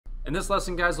In this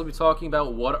lesson, guys, we'll be talking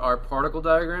about what are particle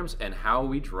diagrams and how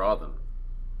we draw them.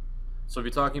 So we'll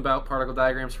be talking about particle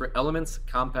diagrams for elements,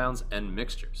 compounds, and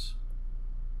mixtures.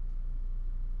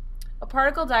 A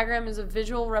particle diagram is a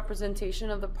visual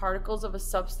representation of the particles of a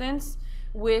substance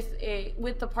with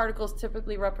the particles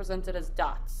typically represented as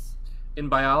dots. In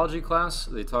biology class,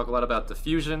 they talk a lot about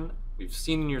diffusion. We've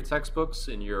seen in your textbooks,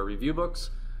 in your review books,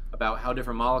 about how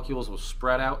different molecules will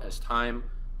spread out as time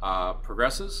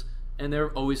progresses, and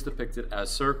they're always depicted as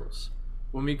circles.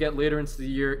 When we get later into the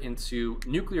year into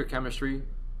nuclear chemistry,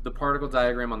 the particle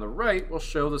diagram on the right will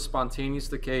show the spontaneous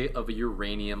decay of a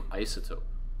uranium isotope.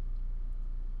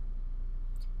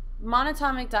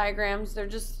 Monatomic diagrams, they're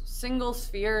just single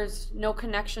spheres, no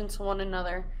connection to one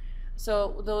another.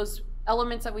 So those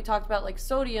elements that we talked about, like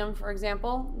sodium, for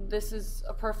example, this is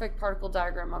a perfect particle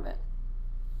diagram of it.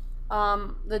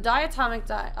 The diatomic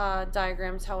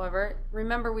diagrams, however,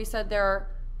 remember we said there are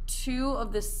two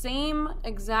of the same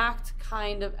exact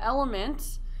kind of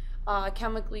elements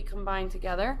chemically combined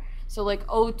together. So like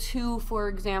O2, for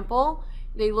example,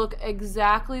 they look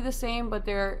exactly the same, but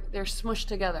they're smushed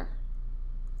together.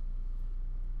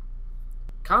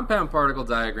 Compound particle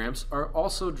diagrams are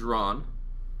also drawn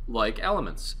like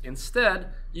elements. Instead,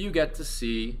 you get to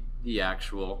see the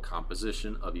actual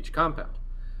composition of each compound.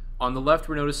 On the left,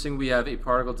 we're noticing we have a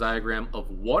particle diagram of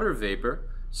water vapor.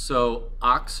 So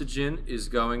oxygen is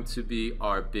going to be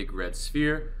our big red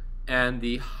sphere, and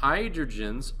the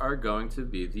hydrogens are going to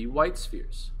be the white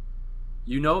spheres.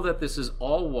 You know that this is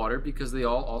all water because they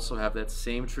all also have that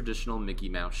same traditional Mickey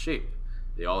Mouse shape.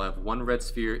 They all have one red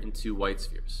sphere and two white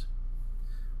spheres.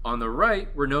 On the right,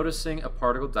 we're noticing a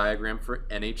particle diagram for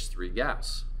NH3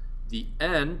 gas. The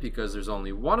N, because there's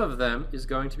only one of them, is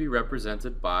going to be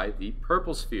represented by the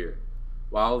purple sphere,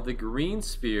 while the green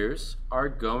spheres are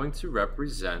going to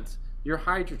represent your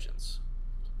hydrogens.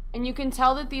 And you can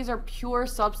tell that these are pure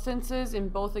substances in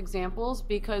both examples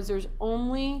because there's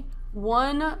only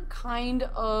one kind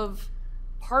of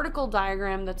particle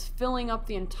diagram that's filling up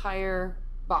the entire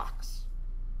box.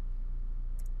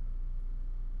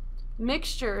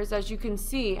 Mixtures, as you can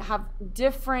see, have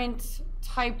different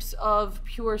types of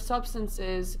pure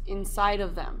substances inside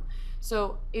of them.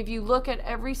 So if you look at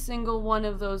every single one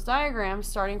of those diagrams,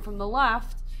 starting from the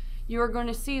left, you are going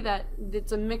to see that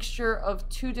it's a mixture of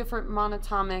two different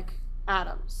monatomic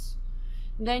atoms.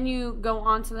 Then you go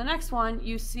on to the next one,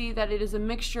 you see that it is a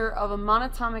mixture of a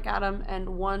monatomic atom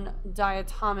and one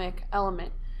diatomic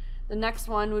element. The next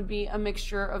one would be a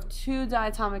mixture of two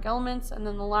diatomic elements, and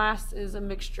then the last is a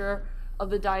mixture of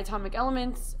the diatomic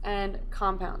elements and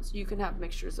compounds. You can have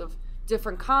mixtures of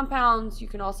different compounds. You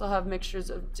can also have mixtures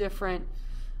of different,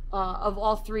 of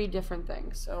all three different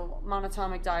things. So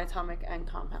monatomic, diatomic, and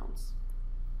compounds.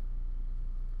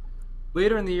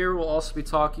 Later in the year, we'll also be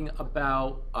talking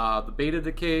about the beta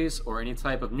decays or any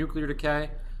type of nuclear decay.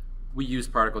 We use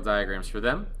particle diagrams for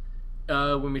them.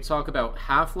 When we talk about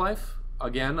half-life,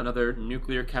 again, another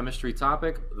nuclear chemistry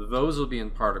topic, those will be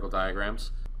in particle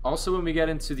diagrams. Also, when we get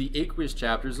into the aqueous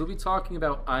chapters, we'll be talking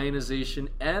about ionization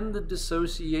and the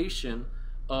dissociation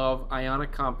of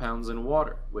ionic compounds in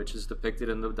water, which is depicted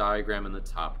in the diagram in the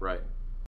top right.